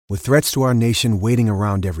With threats to our nation waiting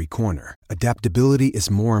around every corner, adaptability is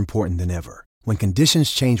more important than ever. When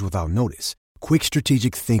conditions change without notice, quick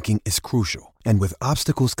strategic thinking is crucial. And with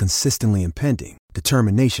obstacles consistently impending,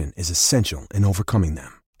 determination is essential in overcoming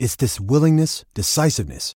them. It's this willingness,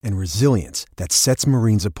 decisiveness, and resilience that sets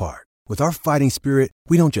Marines apart. With our fighting spirit,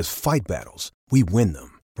 we don't just fight battles, we win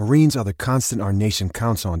them. Marines are the constant our nation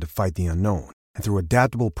counts on to fight the unknown. And through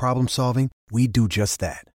adaptable problem solving, we do just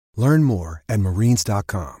that. Learn more at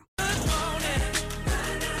marines.com.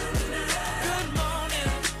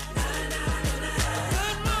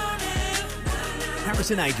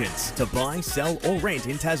 Harrison Agents. To buy, sell or rent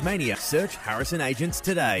in Tasmania, search Harrison Agents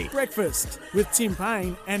today. Breakfast with Tim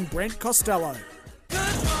Payne and Brent Costello.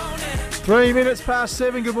 3 minutes past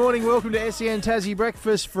 7. Good morning. Welcome to SEN Tassie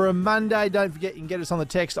Breakfast for a Monday. Don't forget you can get us on the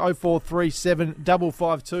text 0437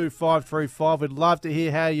 552 535. We'd love to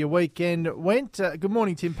hear how your weekend went. Good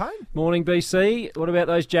morning, Tim Payne. Morning, BC. What about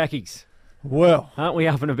those jackies? Well, aren't we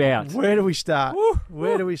up and about? Where do we start?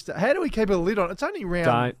 Where do we start? How do we keep a lid on? It's only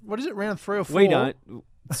round, what is it, round 3 or 4? We don't.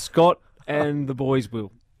 Scott and the boys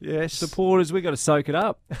will. Yes. Supporters, we've got to soak it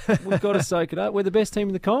up. We've got to soak it up. We're the best team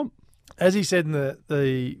in the comp. As he said in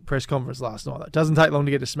the press conference last night, it doesn't take long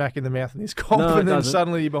to get a smack in the mouth and he's confident and then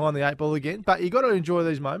suddenly you're behind the 8 ball again. But you've got to enjoy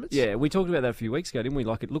these moments. Yeah, we talked about that a few weeks ago, didn't we?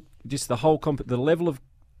 Like, just the whole the level of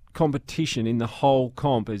competition in the whole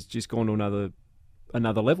comp has just gone to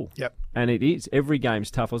another level. Yep. And it is. Every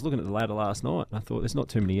game's tough. I was looking at the ladder last night and I thought there's not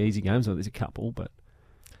too many easy games. There's a couple, but...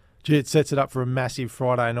 Gee, it sets it up for a massive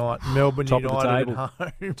Friday night. Melbourne Top United of the table.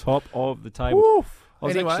 at home. Top of the table. Woof. I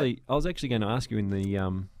was actually going to ask you in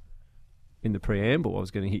the preamble, I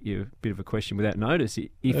was going to hit you a bit of a question without notice. If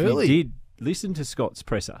you did listen to Scott's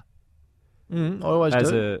presser, I always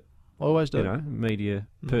do. You know, media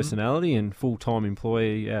personality and full-time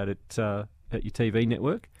employee out at your TV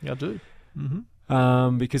network. Yeah, I do.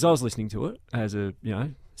 Because I was listening to it as a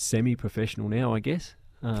semi-professional now, I guess.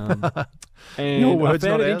 And I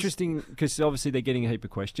found it interesting because obviously they're getting a heap of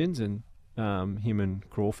questions, and him and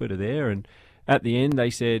Crawford are there, and at the end they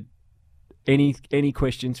said, any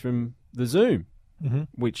questions from the Zoom,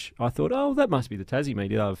 which I thought, that must be the Tassie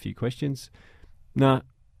media. They have a few questions. No,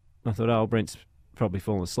 I thought, Brent's probably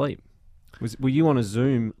fallen asleep. Were you on a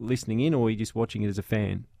Zoom listening in, or were you just watching it as a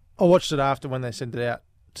fan? I watched it after when they sent it out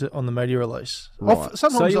on the media release. Right.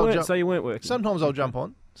 So you weren't working? Sometimes I'll jump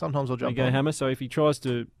on. Sometimes I'll jump on. There you go, Hammer. So if he tries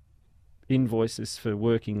to invoice us for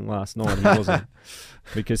working last night, he wasn't.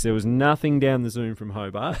 Because there was nothing down the Zoom from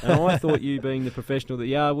Hobart. And I thought you, being the professional that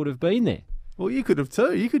you are, would have been there. Well, you could have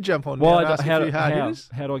too. You could jump on now and ask a few hard hitters.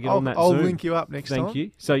 How do I get on that Zoom? I'll link you up next time. Thank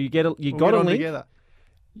you. So you got a link. Together.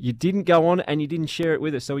 You didn't go on and you didn't share it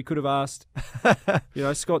with us, so we could have asked.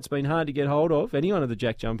 Scott's been hard to get hold of. Any one of the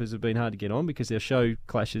Jack Jumpers have been hard to get on because their show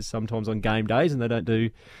clashes sometimes on game days and they don't do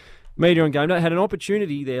media on game day. Had an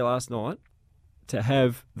opportunity there last night to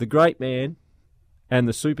have the great man and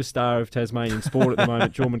the superstar of Tasmanian sport at the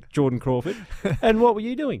moment, Jordan Crawford. And what were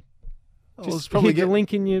you doing? Just probably hit the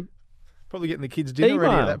link in your... Probably getting the kids' dinner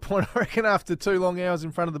ready at that point, I reckon, after 2 long hours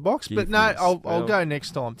in front of the box. But no, I'll go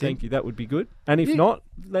next time, Tim. Thank you. That would be good. And if not,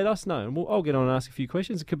 let us know. And I'll get on and ask a few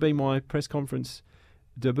questions. It could be my press conference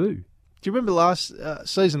debut. Do you remember last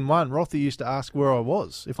season 1, Rothy used to ask where I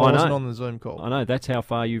was if I wasn't on the Zoom call? I know. That's how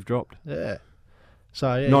far you've dropped. Yeah.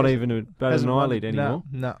 So yeah, not even about an eyelid anymore.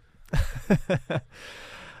 No.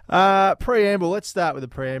 Preamble. Let's start with the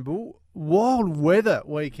preamble. Wild weather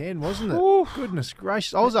weekend, wasn't it? Ooh. Goodness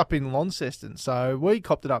gracious. I was up in Launceston, so we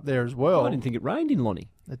copped it up there as well. I didn't think it rained in Lonnie.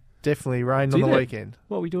 It definitely rained on the weekend.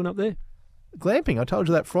 What were we doing up there? Glamping. I told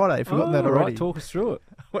you that Friday. You've forgotten that already. Right, talk us through it.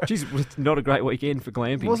 Jeez, it was not a great weekend for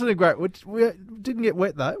glamping. It wasn't a great... We didn't get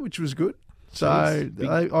wet, though, which was good. So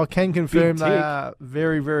I can confirm they are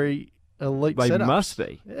very, very elite setups. They must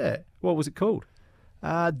be. Yeah. What was it called?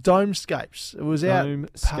 Domescapes. It was out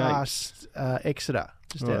past Exeter,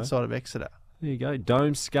 just outside of Exeter. There you go,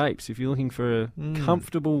 Domescapes. If you're looking for a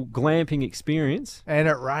comfortable glamping experience, and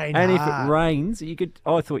it rained, and if it rains,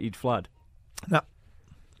 I thought you'd flood. No,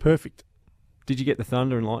 perfect. Did you get the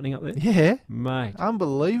thunder and lightning up there? Yeah, mate,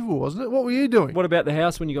 unbelievable, wasn't it? What were you doing? What about the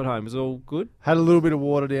house when you got home? Was it all good? Had a little bit of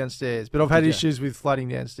water downstairs, but I've had issues with flooding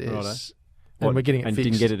downstairs, and we're getting it fixed. And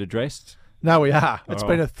didn't get it addressed. No, we are. It's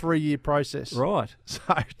been a 3-year process. Right. So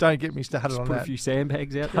don't get me started on that. Put a few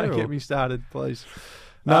sandbags out there. Don't get me started, please.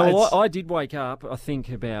 No, I did wake up, I think,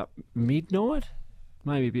 about midnight,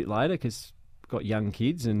 maybe a bit later, because I've got young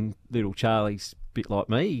kids and little Charlie's a bit like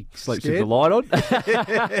me. He sleeps with the light on.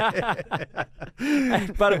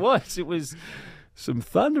 But it was some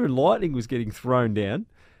thunder and lightning was getting thrown down.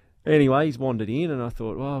 Anyway, he's wandered in, and I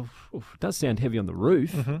thought, well, it does sound heavy on the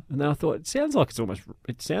roof. Mm-hmm. And then I thought, it sounded like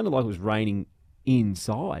it was raining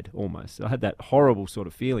inside almost. I had that horrible sort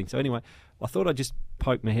of feeling. So anyway, I thought I'd just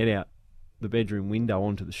poke my head out the bedroom window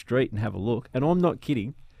onto the street and have a look. And I'm not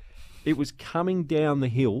kidding. It was coming down the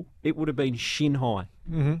hill. It would have been shin high,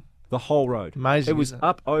 the whole road. Amazing. It was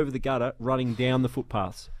up over the gutter, running down the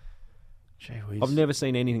footpaths. Gee whiz. I've never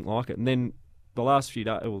seen anything like it. And then the last few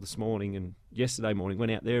days, this morning and yesterday morning,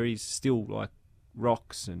 went out there. He's still like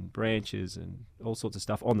rocks and branches and all sorts of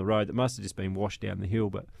stuff on the road that must have just been washed down the hill.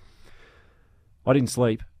 But I didn't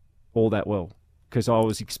sleep all that well because I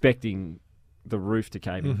was expecting the roof to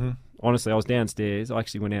cave in. Honestly, I was downstairs. I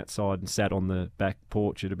actually went outside and sat on the back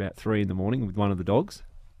porch at about 3 a.m. with one of the dogs.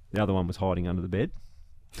 The other one was hiding under the bed.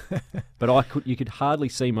 But you could hardly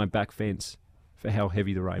see my back fence for how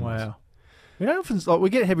heavy the rain was. Wow. We don't often,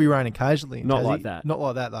 we get heavy rain occasionally. Not like that. Not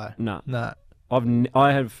like that though. No.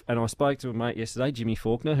 I have, and I spoke to a mate yesterday, Jimmy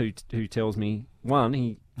Faulkner, who tells me, I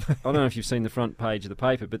don't know if you've seen the front page of the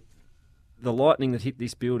paper, but the lightning that hit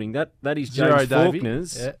this building, that is James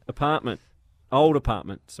Faulkner's old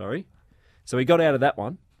apartment, sorry. So he got out of that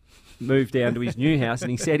one, moved down to his new house, and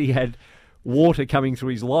he said he had water coming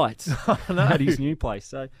through his lights at his new place.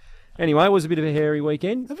 So anyway, it was a bit of a hairy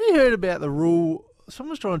weekend. Have you heard about the rule?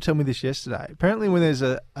 Someone was trying to tell me this yesterday. Apparently when there's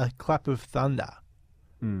a clap of thunder,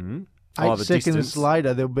 8 seconds distance.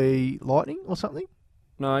 later there'll be lightning or something?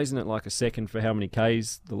 No, isn't it like a second for how many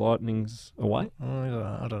Ks the lightning's away?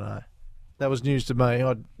 I don't know. That was news to me.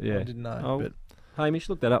 I didn't know. Oh, but Hamish,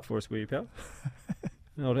 look that up for us, will you, pal?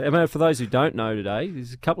 For those who don't know today,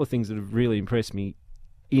 there's a couple of things that have really impressed me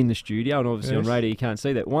in the studio, and obviously on radio you can't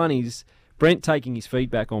see that. One is Brent taking his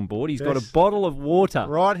feedback on board. He's got a bottle of water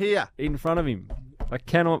right here in front of him. I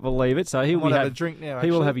cannot believe it. So he will have a drink now.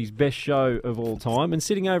 He will have his best show of all time. And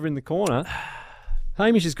sitting over in the corner,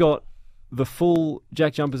 Hamish has got the full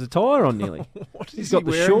Jack Jumpers attire on nearly. He's got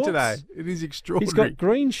the wearing shorts today. It is extraordinary. He's got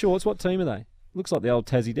green shorts. What team are they? Looks like the old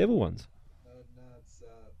Tassie Devil ones. No, it's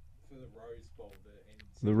for the Rose Bowl.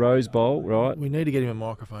 The Rose Bowl, right? We need to get him a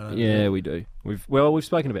microphone. Yeah, we do. We've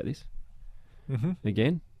spoken about this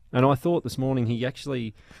again. And I thought this morning he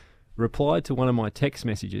actually replied to one of my text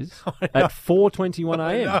messages at 4:21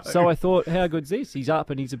 a.m. So I thought, how good's this? He's up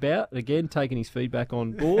and he's about, again, taking his feedback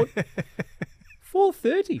on board.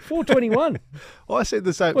 4:30, 4:21. I said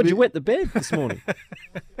the same. What, did you wet the bed this morning? I like to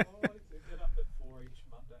get up at 4 each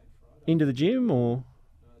Monday and Friday. Into the gym or?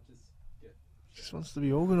 Just wants to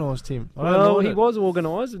be organised, Tim. Well, he was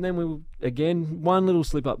organised, and then we were, again, one little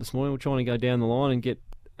slip up this morning. We're trying to go down the line and get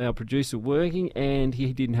our producer working, and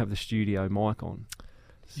he didn't have the studio mic on.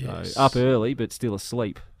 So up early, but still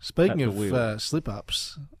asleep. Speaking of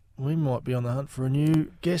slip-ups, we might be on the hunt for a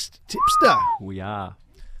new guest tipster. We are.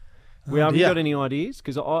 Have you got any ideas?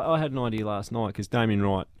 Because I had an idea last night, because Damien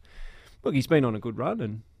Wright, look, he's been on a good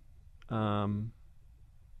run, and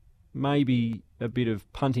maybe a bit of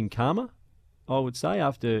punting karma, I would say,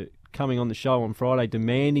 after coming on the show on Friday,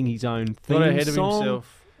 demanding his own theme Got ahead song. of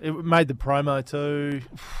himself. It made the promo too.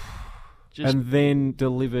 And then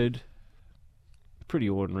delivered a pretty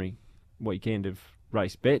ordinary weekend of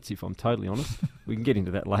race bets, if I'm totally honest. We can get into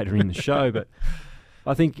that later in the show, but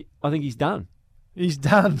I think he's done. He's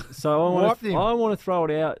done. So I want to throw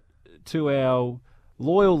it out to our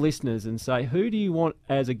loyal listeners and say, who do you want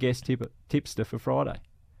as a guest tipster for Friday?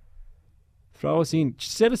 Throw us in.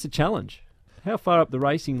 Set us a challenge. How far up the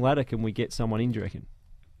racing ladder can we get someone in, do you reckon?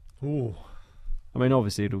 Ooh. I mean,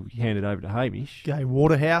 obviously it'll be handed over to Hamish. Gay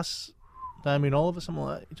Waterhouse, Damien Oliver, something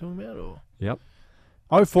like that you're talking about? Or? Yep.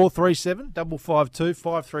 0437 552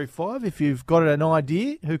 535 if you've got an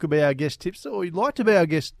idea who could be our guest tipster or you'd like to be our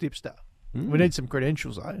guest tipster. We need some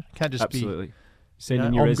credentials, though. Can't just be send in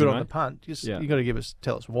I'm your resume. good on the punt. You got to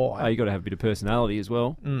tell us why. You got to have a bit of personality as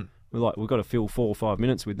well. We've got to fill 4 or 5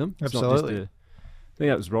 minutes with them. It's Absolutely. Not just I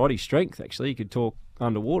think that was Roddy's strength. Actually, he could talk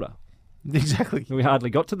underwater. Exactly. We hardly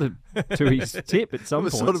got to his tip at some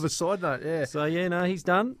point. Sort of a side note, yeah. So he's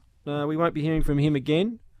done. We won't be hearing from him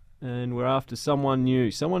again. And we're after someone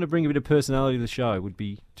new. Someone to bring a bit of personality to the show would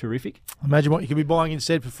be terrific. Imagine what you could be buying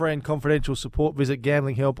instead for free and confidential support. Visit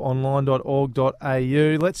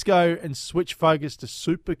gamblinghelponline.org.au. Let's go and switch focus to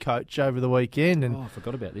Supercoach over the weekend. And I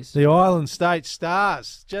forgot about this. The Island State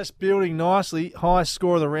Stars just building nicely. Highest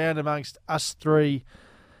score of the round amongst us three,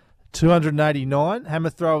 289.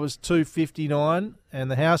 Hammer Throwers 259.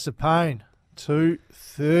 And the House of Pain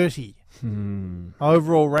 230.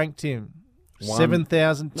 Overall ranked him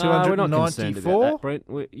 7,294. We're not concerned about that, Brent.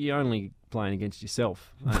 You're only playing against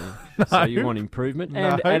yourself, aren't you? So you want improvement.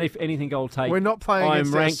 And if anything, I'll take. We're not playing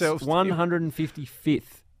against ourselves. I'm ranked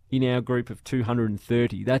 155th in our group of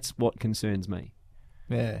 230. That's what concerns me.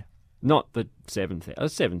 Yeah. Not the 7,000.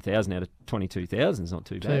 7,000 out of 22,000 is not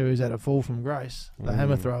too bad. So who's had a fall from grace? The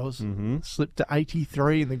hammer throwers slipped to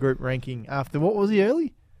 83 in the group ranking after, what was he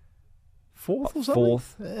early? Fourth or something?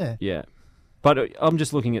 Fourth. Yeah. But I'm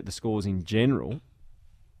just looking at the scores in general,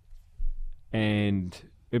 and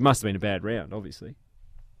it must have been a bad round, obviously.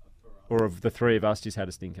 Or of the three of us just had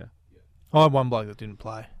a stinker. I had one bloke that didn't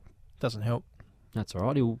play. Doesn't help. That's all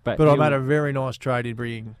right. But I made a very nice trade in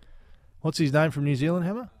bringing, what's his name from New Zealand,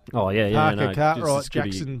 Hammer? Oh, yeah. Parker Cartwright,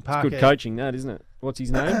 Jackson Parker. It's good coaching, that, isn't it? What's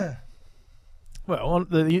his name? Well,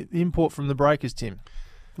 the import from the Breakers, Tim.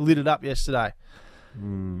 Lit it up yesterday.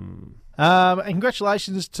 And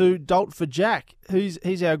congratulations to Dolt for Jack.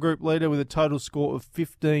 He's our group leader with a total score of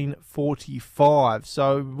 1545.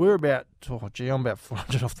 So we're about, I'm about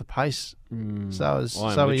 400 off the pace. So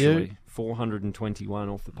are you. 421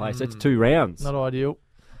 off the pace. That's 2 rounds. Not ideal.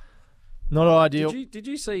 Not ideal. Did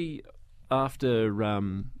you see after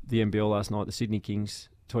the NBL last night, the Sydney Kings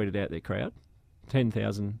tweeted out their crowd?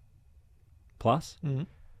 10,000 plus.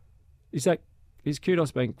 Is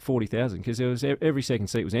Kudos Bank 40,000? Because there was every second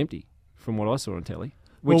seat was empty from what I saw on telly,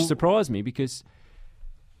 which surprised me because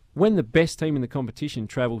when the best team in the competition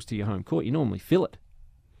travels to your home court, you normally fill it,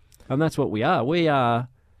 and that's what we are. We are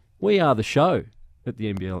the show at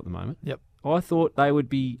the NBL at the moment. Yep. I thought they would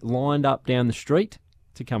be lined up down the street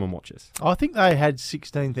to come and watch us. I think they had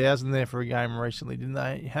 16,000 there for a game recently, didn't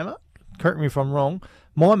they, Hammer? Correct me if I'm wrong.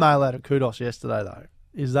 My mail out of Kudos yesterday, though,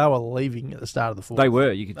 is they were leaving at the start of the fourth. They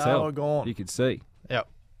were. You could tell. They were gone. You could see. Yep.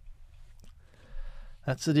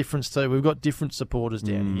 That's the difference too. We've got different supporters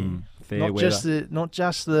down here. Fair not weather. Not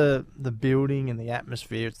just the building and the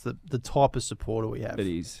atmosphere. It's the type of supporter we have. It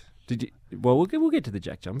is. We'll get to the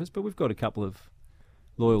Jack Jumpers, but we've got a couple of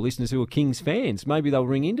loyal listeners who are Kings fans. Maybe they'll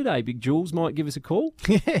ring in today. Big Jules might give us a call.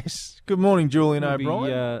 Yes. Good morning, Julian He'll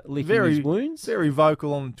O'Brien. Be, licking his wounds. Very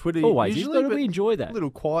vocal on Twitter. Always. Usually, We enjoy that. A little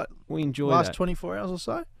quiet. We enjoy last that. 24 hours or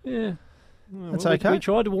so. Yeah. That's okay. We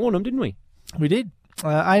tried to warn them, didn't we? We did.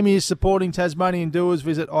 Amy is supporting Tasmanian Doers.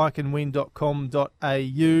 Visit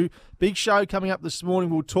iCanWin.com.au. Big show coming up this morning.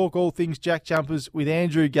 We'll talk all things Jack Jumpers with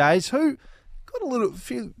Andrew Gaze, who got a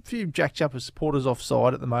few Jack Jumpers supporters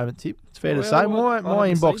offside at the moment, Tip. It's fair to say. My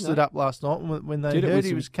inbox lit up last night when they heard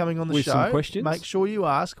he was coming on the show. Some questions? Make sure you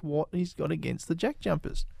ask what he's got against the Jack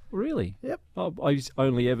Jumpers. Really? Yep. I've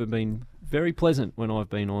only ever been very pleasant when I've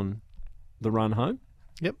been on the run home.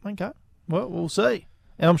 Yep, okay. Well, we'll see.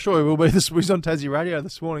 And I'm sure he will be. He's on Tassie Radio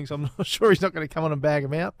this morning, so I'm not sure he's not going to come on and bag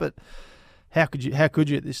him out. But how could you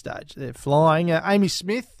at this stage? They're flying. Amy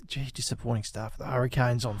Smith, disappointing stuff. The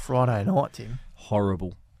Hurricanes on Friday night, Tim.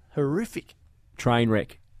 Horrible. Horrific. Train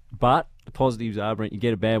wreck. But the positives are, Brent, you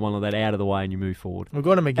get a bad one like that out of the way and you move forward. We've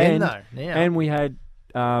got him again, though, now. And we had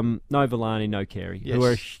no Villani, no Carey,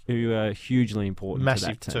 yes. who are hugely important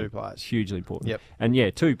Massive to that team. 2 players. Hugely important. Yep. And,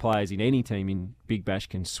 2 players in any team in Big Bash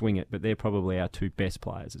can swing it, but they're probably our 2 best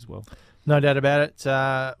players as well. No doubt about it.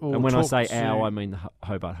 And when I say I mean the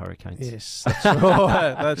Hobart Hurricanes. Yes, that's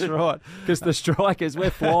right. That's right. Because the strikers,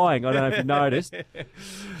 we're flying. I don't know if you noticed.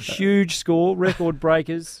 Huge score, record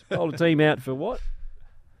breakers. Bowled a team out for what?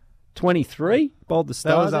 23? Bowled the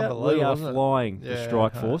Stars that was out. unbelievable, We are wasn't it? flying, the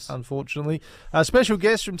strike force. Unfortunately. A special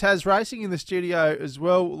guest from Taz Racing in the studio as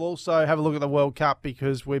well. We'll also have a look at the World Cup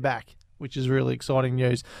because we're back, which is really exciting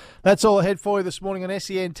news. That's all ahead for you this morning on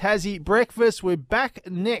SEN Tassie Breakfast. We're back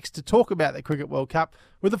next to talk about the Cricket World Cup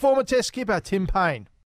with the former Test skipper, Tim Payne.